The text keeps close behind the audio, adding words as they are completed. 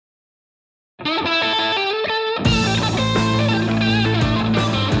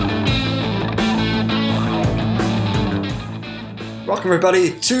Welcome,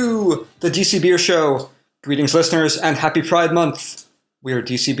 everybody, to the DC Beer Show. Greetings, listeners, and happy Pride Month. We are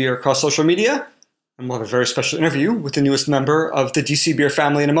DC Beer across social media, and we'll have a very special interview with the newest member of the DC Beer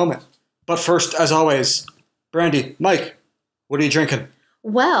family in a moment. But first, as always, Brandy, Mike, what are you drinking?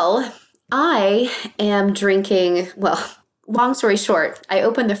 Well, I am drinking, long story short, I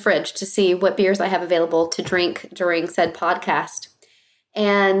opened the fridge to see what beers I have available to drink during said podcast.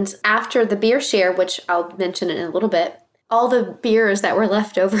 And after the beer share, which I'll mention in a little bit, all the beers that were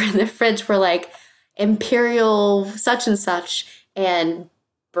left over in the fridge were like Imperial such and such and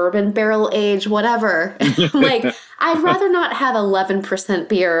bourbon barrel age, whatever. Like, I'd rather not have 11%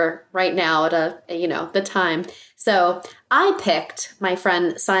 beer right now at the time. So I picked my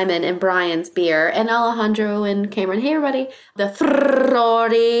friend Simon and Brian's beer and Alejandro and Cameron, hey everybody, the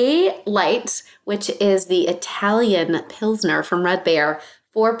Frori Light, which is the Italian Pilsner from Red Bear.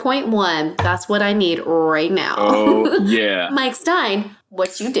 4.1. That's what I need right now. Oh, yeah. Mike Stein,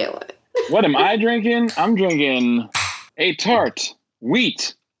 what you doing? What am I drinking? I'm drinking a tart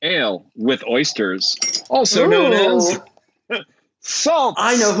wheat ale with oysters, also known as salt.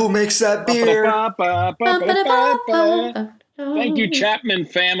 I know who makes that beer. Thank you, Chapman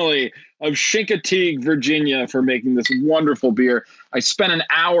family of Chincoteague, Virginia, for making this wonderful beer. I spent an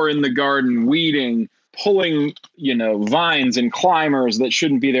hour in the garden weeding, pulling, vines and climbers that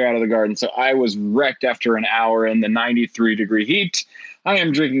shouldn't be there out of the garden. So I was wrecked after an hour in the 93-degree heat. I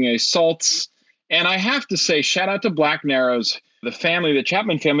am drinking a Salts. And I have to say, shout out to Black Narrows, the family, the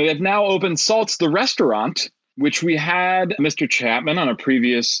Chapman family. They've now opened Salts, the restaurant, which we had Mr. Chapman on a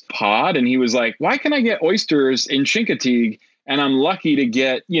previous pod. And he was like, why can I get oysters in Chincoteague? And I'm lucky to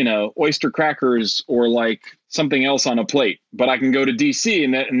get, oyster crackers or like something else on a plate. But I can go to DC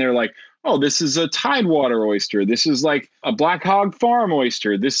and they're like, oh, this is a Tidewater oyster. This is like a Black Hog Farm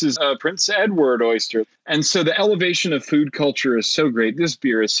oyster. This is a Prince Edward oyster. And so the elevation of food culture is so great. This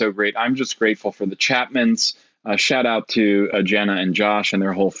beer is so great. I'm just grateful for the Chapmans. Shout out to Jenna and Josh and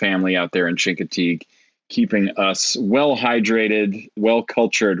their whole family out there in Chincoteague, keeping us well hydrated, well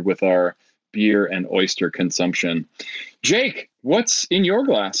cultured with our beer and oyster consumption. Jake, what's in your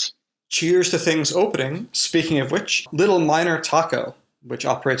glass? Cheers to things opening. Speaking of which, Little Minor Taco, which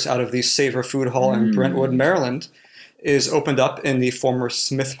operates out of the Savor Food Hall in Brentwood, Maryland, is opened up in the former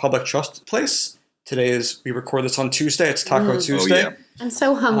Smith Public Trust place. We record this on Tuesday. It's Taco Tuesday. Oh, yeah. I'm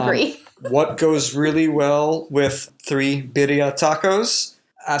so hungry. What goes really well with 3 birria tacos?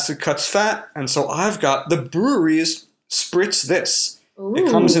 Acid cuts fat. And so I've got the brewery's Spritz This. Ooh.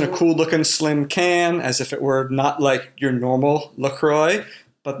 It comes in a cool looking slim can, as if it were not like your normal LaCroix,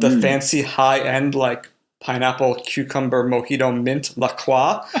 but the fancy high end like pineapple, cucumber, mojito, mint, La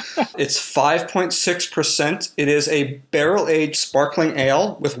Croix. It's 5.6%. It is a barrel-aged sparkling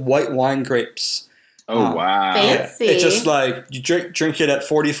ale with white wine grapes. Oh, wow. Fancy. It's just like you drink it at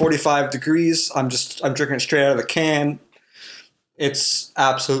 40, 45 degrees. I'm drinking it straight out of the can. It's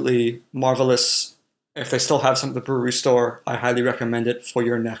absolutely marvelous. If they still have some at the brewery store, I highly recommend it for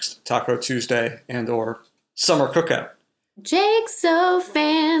your next Taco Tuesday and or summer cookout. Jake's so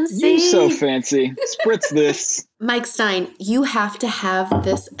fancy. You so fancy. Spritz This. Mike Stein, you have to have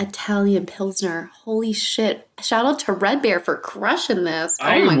this Italian Pilsner. Holy shit. Shout out to Red Bear for crushing this. Oh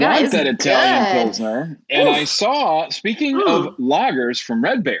my God. I want that Italian good. Pilsner. And I saw, speaking of lagers from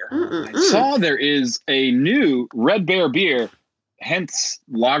Red Bear, I saw there is a new Red Bear beer, hence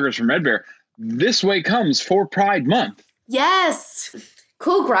lagers from Red Bear. This way comes for Pride Month. Yes.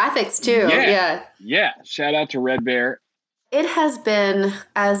 Cool graphics too. Yeah. Shout out to Red Bear. It has been,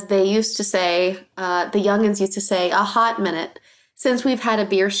 as they used to say, the youngins used to say, a hot minute since we've had a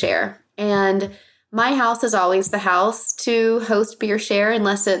beer share. And my house is always the house to host beer share,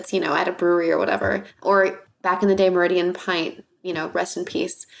 unless it's, at a brewery or whatever. Or back in the day, Meridian Pint, rest in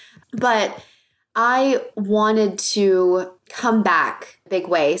peace. But I wanted to come back big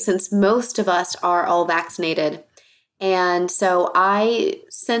way since most of us are all vaccinated. And so I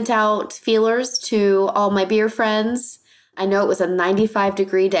sent out feelers to all my beer friends. I know it was a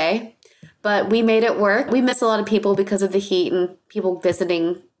 95-degree day, but we made it work. We missed a lot of people because of the heat and people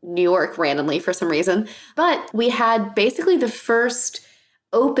visiting New York randomly for some reason. But we had basically the first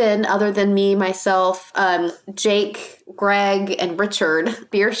open, other than me, myself, Jake, Greg, and Richard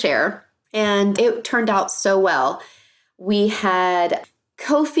beer share. And it turned out so well. We had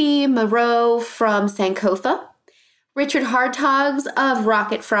Kofi Moreau from Sankofa, Richard Hartogs of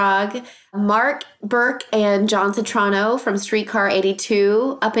Rocket Frog, Mark Burke and John Citrano from Streetcar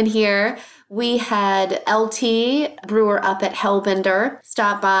 82 up in here. We had LT, brewer up at Hellbender,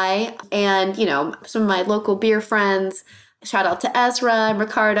 stop by, and, some of my local beer friends. Shout out to Ezra and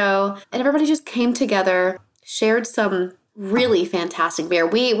Ricardo. And everybody just came together, shared some really fantastic beer.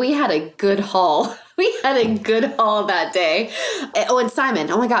 We had a good haul. We had a good haul that day. Oh, and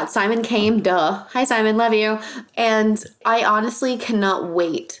Simon. Oh my God, Simon came. Duh. Hi, Simon. Love you. And I honestly cannot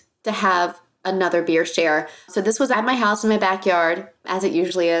wait to have another beer share. So this was at my house in my backyard, as it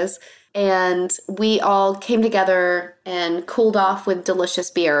usually is. And we all came together and cooled off with delicious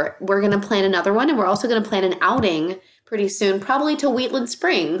beer. We're going to plan another one, and we're also going to plan an outing pretty soon, probably to Wheatland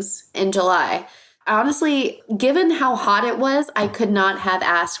Springs in July. Honestly, given how hot it was, I could not have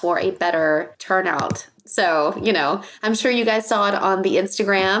asked for a better turnout. So, I'm sure you guys saw it on the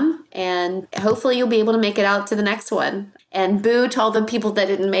Instagram, and hopefully you'll be able to make it out to the next one. And boo to all the people that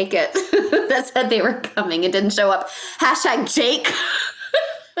didn't make it, that said they were coming and didn't show up. Hashtag Jake.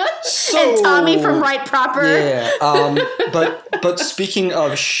 And Tommy from Right Proper. Yeah, but speaking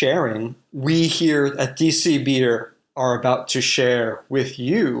of sharing, we here at DC Beer are about to share with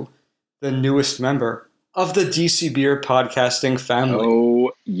you the newest member of the DC Beer podcasting family.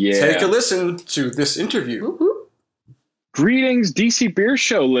 Oh, yeah. Take a listen to this interview. Woo-hoo. Greetings, DC Beer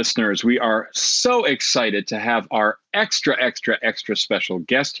Show listeners. We are so excited to have our extra special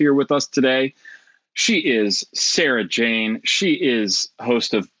guest here with us today. She is Sarah Jane. She is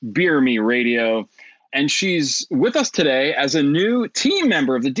host of Beer Me Radio, and she's with us today as a new team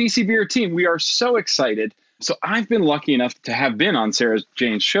member of the DC Beer team. We are so excited. So I've been lucky enough to have been on Sarah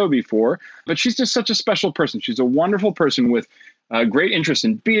Jane's show before, but she's just such a special person. She's a wonderful person with great interest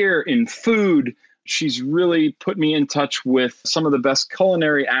in beer, in food. She's really put me in touch with some of the best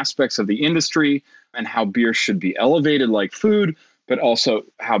culinary aspects of the industry and how beer should be elevated like food, but also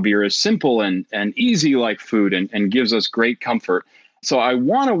how beer is simple and easy like food and gives us great comfort. So I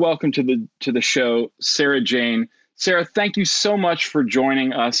want to welcome to the show Sarah Jane. Sarah, thank you so much for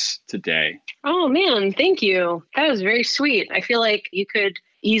joining us today. Oh man, thank you. That was very sweet. I feel like you could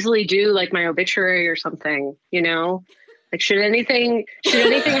easily do like my obituary or something, Like should anything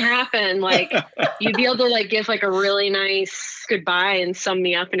happen, like you'd be able to like give like a really nice goodbye and sum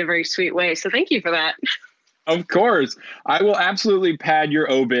me up in a very sweet way. So thank you for that. Of course. I will absolutely pad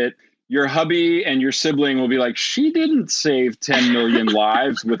your obit. Your hubby and your sibling will be like, she didn't save 10 million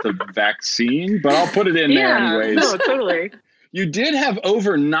lives with a vaccine, but I'll put it in there anyways. No, totally. You did have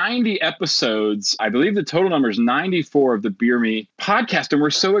over 90 episodes. I believe the total number is 94 of the Beer Me podcast, and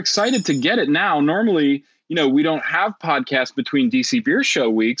we're so excited to get it now. Normally, we don't have podcasts between DC Beer Show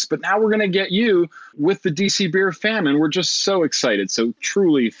weeks, but now we're going to get you with the DC Beer fam, and we're just so excited. So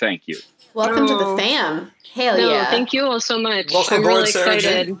truly, thank you. Welcome to the fam. Hell yeah. Thank you all so much. Welcome I'm aboard, really Sarah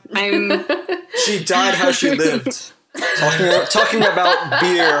excited. She died how she lived. Talking about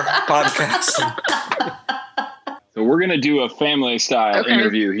beer podcasting. So we're going to do a family style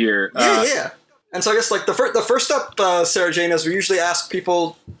interview here. Yeah. And so I guess like the first up, Sarah Jane, is we usually ask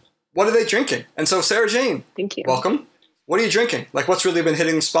people, what are they drinking? And so Sarah Jane, thank you. Welcome. What are you drinking? Like what's really been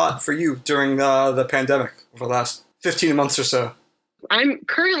hitting the spot for you during the pandemic over the last 15 months or so? I'm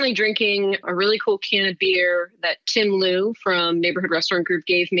currently drinking a really cool can of beer that Tim Liu from Neighborhood Restaurant Group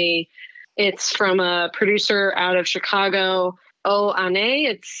gave me. It's from a producer out of Chicago, Oh Ane.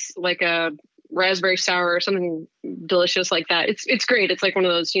 It's like a raspberry sour or something delicious like that. It's great. It's like one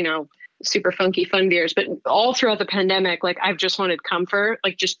of those, super funky fun beers. But all throughout the pandemic, like I've just wanted comfort,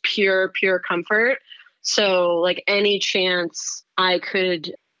 like just pure comfort. So like any chance I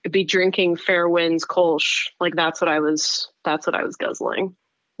could be drinking Fair Winds Kolsch, like that's what I was guzzling.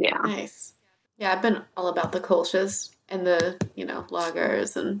 Yeah. Nice. Yeah, I've been all about the Kolsches and the,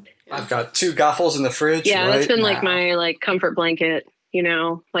 lagers and I've got 2 Goffles in the fridge. Yeah, right that's been now. like my like comfort blanket,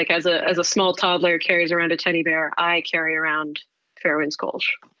 like as a small toddler carries around a teddy bear, I carry around Fair Winds Kolsch.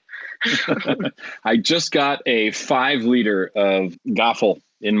 I just got a 5-liter of Goffle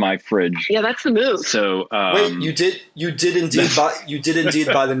in my fridge. Yeah, that's the move. So wait, you did indeed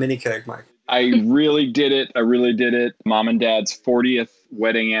buy the mini keg, Mike. I really did it. Mom and Dad's 40th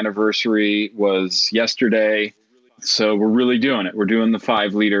wedding anniversary was yesterday. So we're really doing it. We're doing the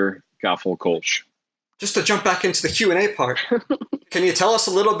 5-liter Goffle Kolsch. Just to jump back into the Q&A part, can you tell us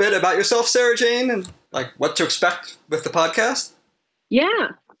a little bit about yourself, Sarah Jane, and like what to expect with the podcast? Yeah.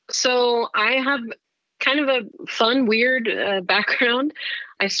 So I have kind of a fun, weird background.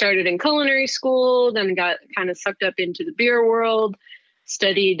 I started in culinary school, then got kind of sucked up into the beer world,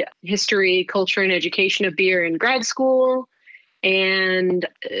 studied history, culture, and education of beer in grad school, and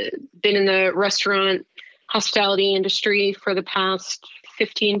been in the restaurant hospitality industry for the past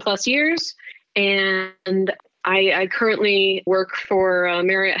 15 plus years. And I currently work for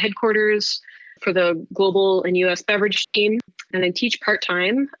Marriott headquarters for the global and U.S. beverage team, and I teach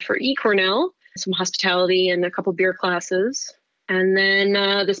part-time for eCornell, some hospitality and a couple beer classes. And then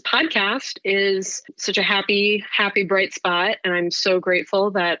this podcast is such a happy, bright spot. And I'm so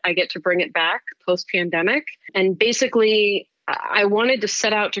grateful that I get to bring it back post-pandemic. And basically, I wanted to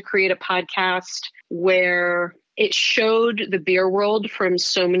set out to create a podcast where it showed the beer world from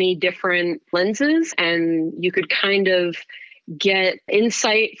so many different lenses, and you could kind of get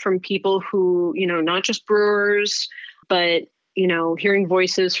insight from people who, not just brewers, but hearing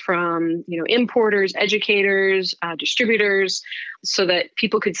voices from, importers, educators, distributors, so that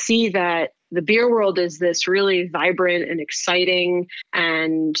people could see that the beer world is this really vibrant and exciting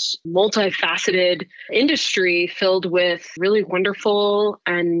and multifaceted industry filled with really wonderful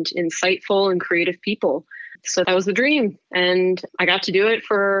and insightful and creative people. So that was the dream. And I got to do it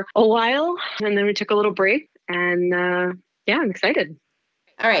for a while, and then we took a little break, and I'm excited.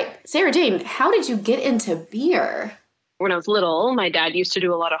 All right, Sarah Jane, how did you get into beer? When I was little, my dad used to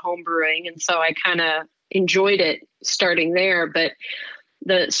do a lot of home brewing, and so I kind of enjoyed it starting there. But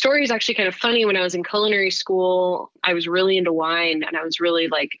the story is actually kind of funny. When I was in culinary school, I was really into wine, and I was really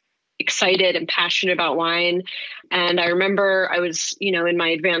excited and passionate about wine. And I remember I was, in my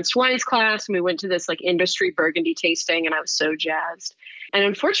advanced wines class, and we went to this industry Burgundy tasting, and I was so jazzed. And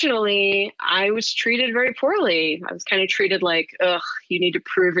unfortunately, I was treated very poorly. I was kind of treated like, you need to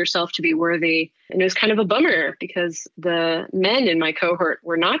prove yourself to be worthy. And it was kind of a bummer because the men in my cohort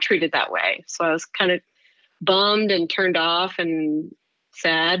were not treated that way. So I was kind of bummed and turned off and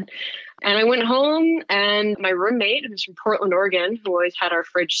sad. And I went home, and my roommate, who's from Portland, Oregon, who always had our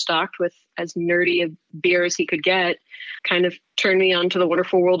fridge stocked with as nerdy a beer as he could get, kind of turned me on to the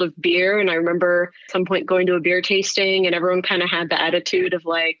wonderful world of beer. And I remember at some point going to a beer tasting, and everyone kind of had the attitude of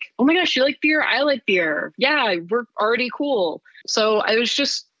oh my gosh, you like beer? I like beer. Yeah, we're already cool. So it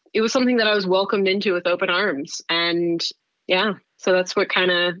was something that I was welcomed into with open arms. And yeah, so that's what kind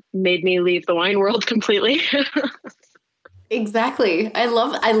of made me leave the wine world completely. Exactly. I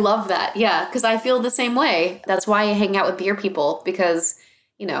love that. Yeah, because I feel the same way. That's why I hang out with beer people, because,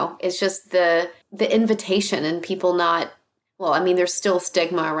 it's just the invitation and people not, there's still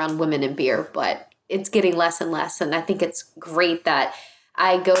stigma around women in beer, but it's getting less and less. And I think it's great that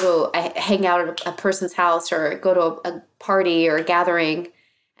I hang out at a person's house or go to a party or a gathering,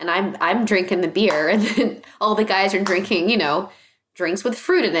 and I'm drinking the beer, and then all the guys are drinking, drinks with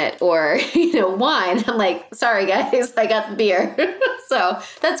fruit in it or, wine. I'm like, sorry guys, I got the beer. So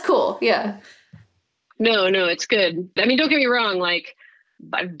that's cool. Yeah. No, it's good. Don't get me wrong.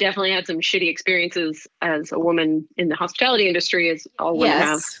 I've definitely had some shitty experiences as a woman in the hospitality industry, as all women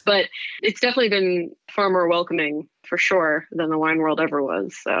have, but it's definitely been far more welcoming for sure than the wine world ever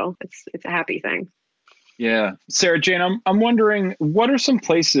was. So it's a happy thing. Yeah. Sarah Jane, I'm wondering, what are some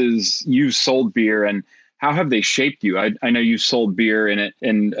places you've sold beer, and how have they shaped you? I know you sold beer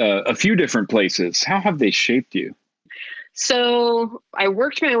in a few different places. How have they shaped you? So I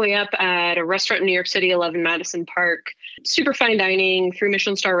worked my way up at a restaurant in New York City, 11 Madison Park, super fine dining, 3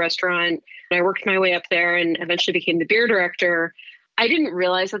 Michelin star restaurant. And I worked my way up there and eventually became the beer director. I didn't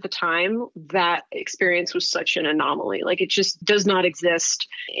realize at the time that experience was such an anomaly. It just does not exist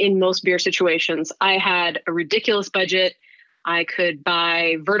in most beer situations. I had a ridiculous budget. I could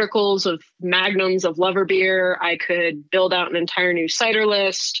buy verticals of magnums of Lover beer. I could build out an entire new cider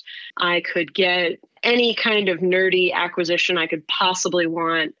list. I could get any kind of nerdy acquisition I could possibly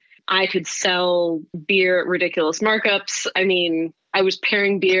want. I could sell beer at ridiculous markups. I was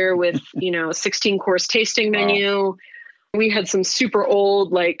pairing beer with, a 16-course tasting menu. We had some super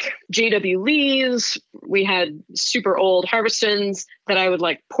old, J.W. Lee's. We had super old Harvestons that I would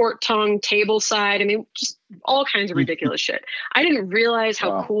port tongue tableside. Just all kinds of ridiculous shit. I didn't realize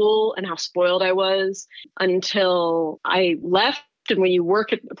how cool and how spoiled I was until I left. And when you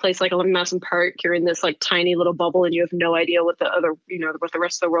work at a place like 11 Madison Park, you're in this tiny little bubble, and you have no idea what what the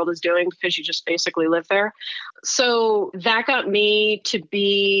rest of the world is doing, because you just basically live there. So that got me to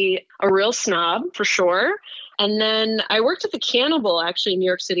be a real snob for sure. And then I worked at the Cannibal actually in New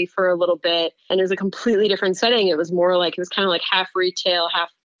York City for a little bit, and it was a completely different setting. It was more it was kind of half retail, half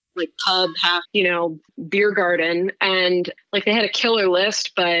pub, half, beer garden. And they had a killer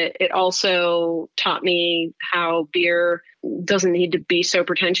list, but it also taught me how beer doesn't need to be so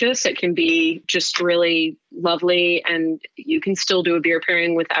pretentious. It can be just really lovely, and you can still do a beer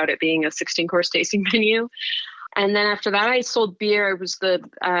pairing without it being a 16-course tasting menu. And then after that, I sold beer. I was the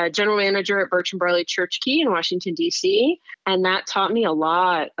general manager at Birch and Barley Church Key in Washington, D.C. And that taught me a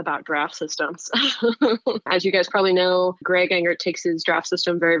lot about draft systems. As you guys probably know, Greg Engert takes his draft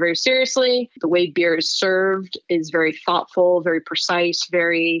system very, very seriously. The way beer is served is very thoughtful, very precise,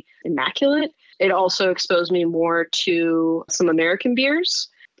 very immaculate. It also exposed me more to some American beers.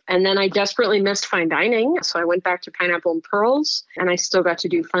 And then I desperately missed fine dining. So I went back to Pineapple and Pearls, and I still got to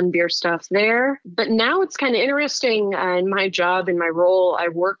do fun beer stuff there. But now it's kind of interesting in my job, in my role. I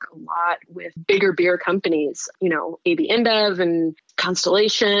work a lot with bigger beer companies, AB InBev and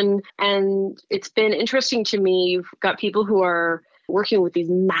Constellation. And it's been interesting to me. You've got people who are working with these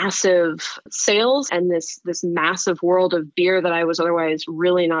massive sales and this massive world of beer that I was otherwise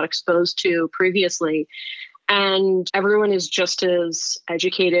really not exposed to previously. And everyone is just as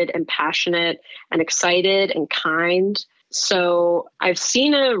educated and passionate and excited and kind. So I've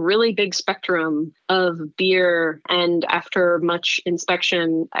seen a really big spectrum of beer. And after much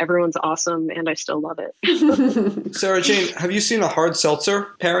inspection, everyone's awesome. And I still love it. Sarah Jane, have you seen a hard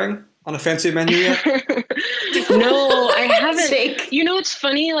seltzer pairing on a fancy menu yet? No, I haven't. It's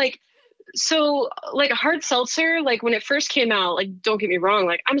funny. So a hard seltzer, when it first came out, don't get me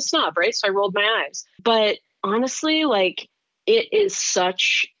wrong, I'm a snob, right? So I rolled my eyes. But honestly, it's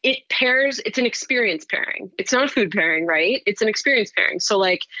an experience pairing. It's not a food pairing, right? It's an experience pairing. So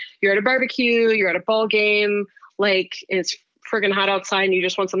you're at a barbecue, you're at a ball game, and it's friggin' hot outside and you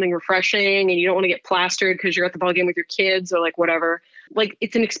just want something refreshing and you don't want to get plastered because you're at the ball game with your kids or whatever.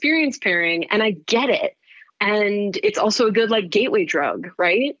 It's an experience pairing and I get it. And it's also a good gateway drug,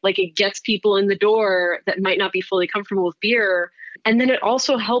 right? It gets people in the door that might not be fully comfortable with beer. And then it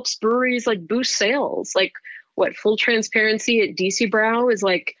also helps breweries boost sales. Full transparency at DC Brau is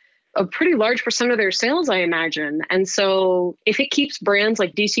a pretty large % of their sales, I imagine. And so if it keeps brands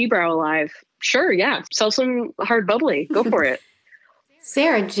like DC Brau alive, sure, yeah, sell some hard bubbly, go for it.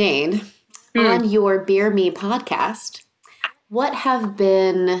 Sarah Jane, on your Beer Me podcast, what have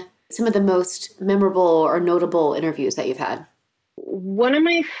been some of the most memorable or notable interviews that you've had? One of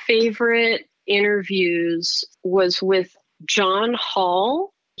my favorite interviews was with John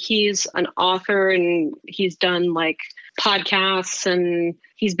Hall. He's an author and he's done podcasts and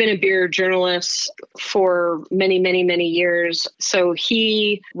he's been a beer journalist for many, many, many years. So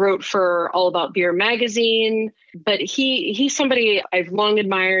he wrote for All About Beer magazine, but he's somebody I've long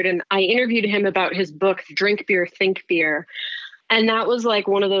admired. And I interviewed him about his book, Drink Beer, Think Beer. And that was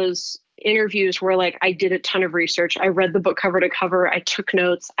one of those interviews where I did a ton of research. I read the book cover to cover. I took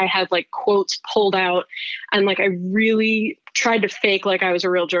notes. I had quotes pulled out and I really tried to fake I was a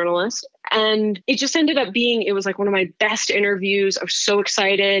real journalist. And it just ended up being, it was one of my best interviews. I was so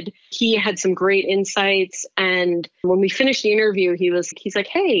excited. He had some great insights. And when we finished the interview, he's like,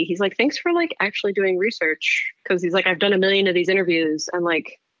 hey, thanks for actually doing research. Cause he's I've done a million of these interviews and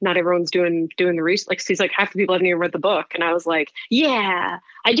not everyone's doing the research. He's half the people haven't even read the book. And I was yeah,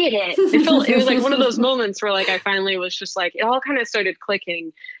 I did it. It was one of those moments where I finally was just it all kind of started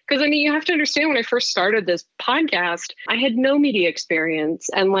clicking. Cause you have to understand when I first started this podcast, I had no media experience.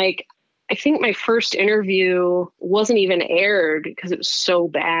 And I think my first interview wasn't even aired because it was so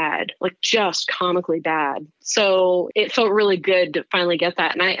bad, just comically bad. So it felt really good to finally get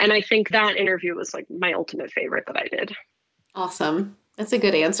that. And I think that interview was my ultimate favorite that I did. Awesome. That's a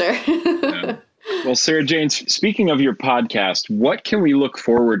good answer. Yeah. Well, Sarah Jane, speaking of your podcast, what can we look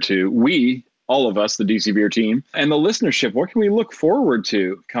forward to? We, all of us, the DC Beer team, and the listenership, what can we look forward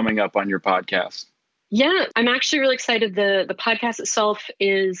to coming up on your podcast? Yeah, I'm actually really excited. The podcast itself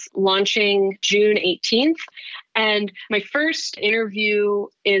is launching June 18th. And my first interview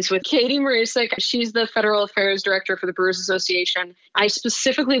is with Katie Marisik. She's the Federal Affairs Director for the Brewers Association. I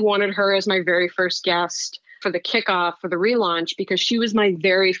specifically wanted her as my very first guest for the kickoff, for the relaunch, because she was my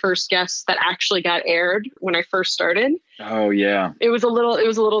very first guest that actually got aired when I first started. Oh, yeah. It was a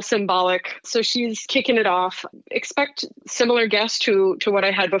little symbolic. So she's kicking it off. Expect similar guests to what I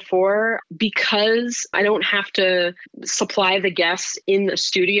had before, because I don't have to supply the guests in the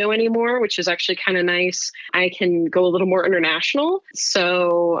studio anymore, which is actually kind of nice. I can go a little more international.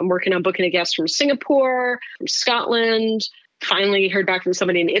 So I'm working on booking a guest from Singapore, from Scotland. Finally heard back from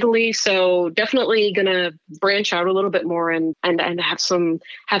somebody in Italy. So definitely gonna branch out a little bit more and have some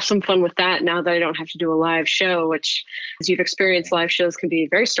fun with that now that I don't have to do a live show, which, as you've experienced, live shows can be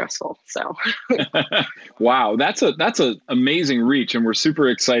very stressful. So wow, that's a amazing reach. And we're super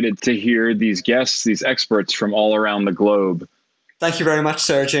excited to hear these guests, these experts from all around the globe. Thank you very much,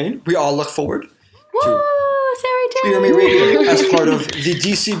 Sarah Jane. We all look forward to Sarah Jane! Beer Me Radio as part of the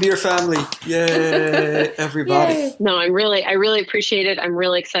DC Beer family. Yay, everybody. Yay. No, I really appreciate it. I'm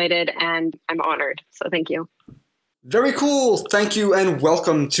really excited and I'm honored. So thank you. Very cool. Thank you and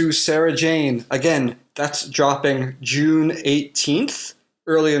welcome to Sarah Jane. Again, that's dropping June 18th.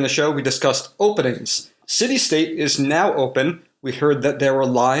 Early in the show, we discussed openings. City State is now open. We heard that there were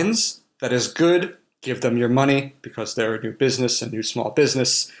lines. That is good. Give them your money because they're a new business, a new small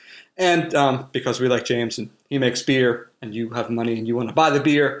business. And because we like James and he makes beer and you have money and you want to buy the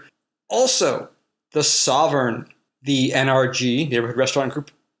beer. Also, the Sovereign, the NRG, Neighborhood Restaurant Group,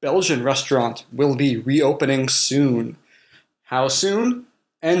 Belgian restaurant will be reopening soon. How soon?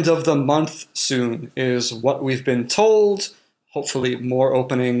 End of the month soon is what we've been told. Hopefully more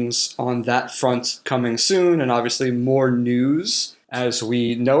openings on that front coming soon, and obviously more news as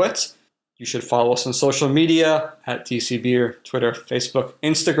we know it. You should follow us on social media at DC Beer, Twitter, Facebook,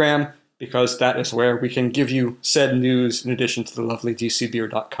 Instagram, because that is where we can give you said news in addition to the lovely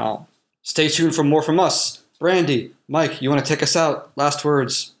dcbeer.com. Stay tuned for more from us. Brandy, Mike, you want to take us out? Last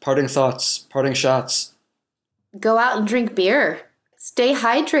words, parting thoughts, parting shots. Go out and drink beer. Stay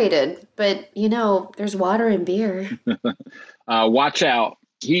hydrated, but, there's water in beer. Watch out.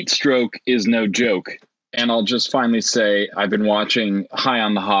 Heat stroke is no joke. And I'll just finally say I've been watching High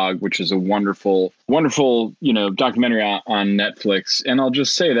on the Hog, which is a wonderful, wonderful, documentary on Netflix. And I'll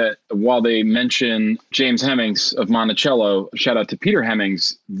just say that while they mention James Hemmings of Monticello, shout out to Peter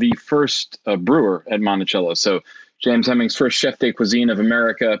Hemmings, the first brewer at Monticello. So James Hemmings, first chef de cuisine of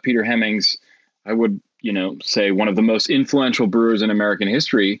America. Peter Hemmings, I would, say one of the most influential brewers in American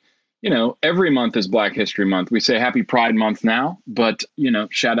history. Every month is Black History Month. We say Happy Pride Month now, but,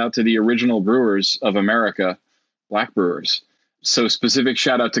 shout out to the original brewers of America, Black brewers. So specific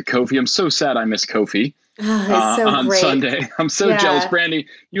shout out to Kofi. I'm so sad I missed Kofi on great. Sunday. I'm so jealous. Brandy,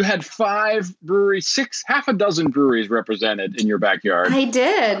 you had 5 breweries, half a dozen breweries represented in your backyard. I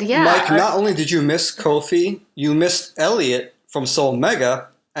did, yeah. Mike, not only did you miss Kofi, you missed Elliot from Soul Mega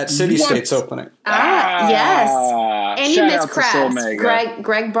at City State's opening. Yes. And you missed crabs.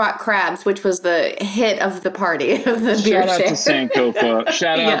 Greg brought crabs, which was the hit of the party of the beer share. Shout out to Sankofa.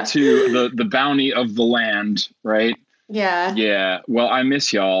 Shout out to the bounty of the land, right? Yeah. Yeah. Well, I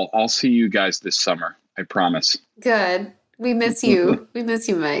miss y'all. I'll see you guys this summer. I promise. Good. We miss you. We miss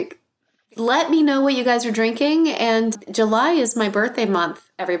you, Mike. Let me know what you guys are drinking. And July is my birthday month,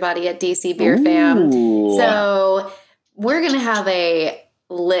 everybody at DC Beer Fam. So we're going to have a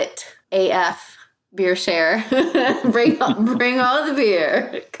lit AF beer share. bring all the beer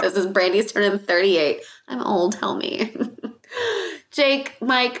because Brandy's turning 38. I'm old, tell me. Jake,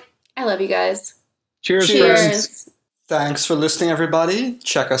 Mike, I love you guys. Cheers. Cheers. Thanks for listening, everybody.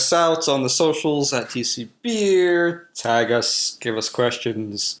 Check us out on the socials at DC Beer. Tag us, give us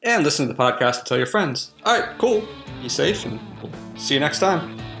questions, and listen to the podcast and tell your friends. All right, cool. Be safe, and we'll see you next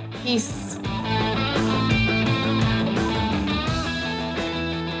time. Peace.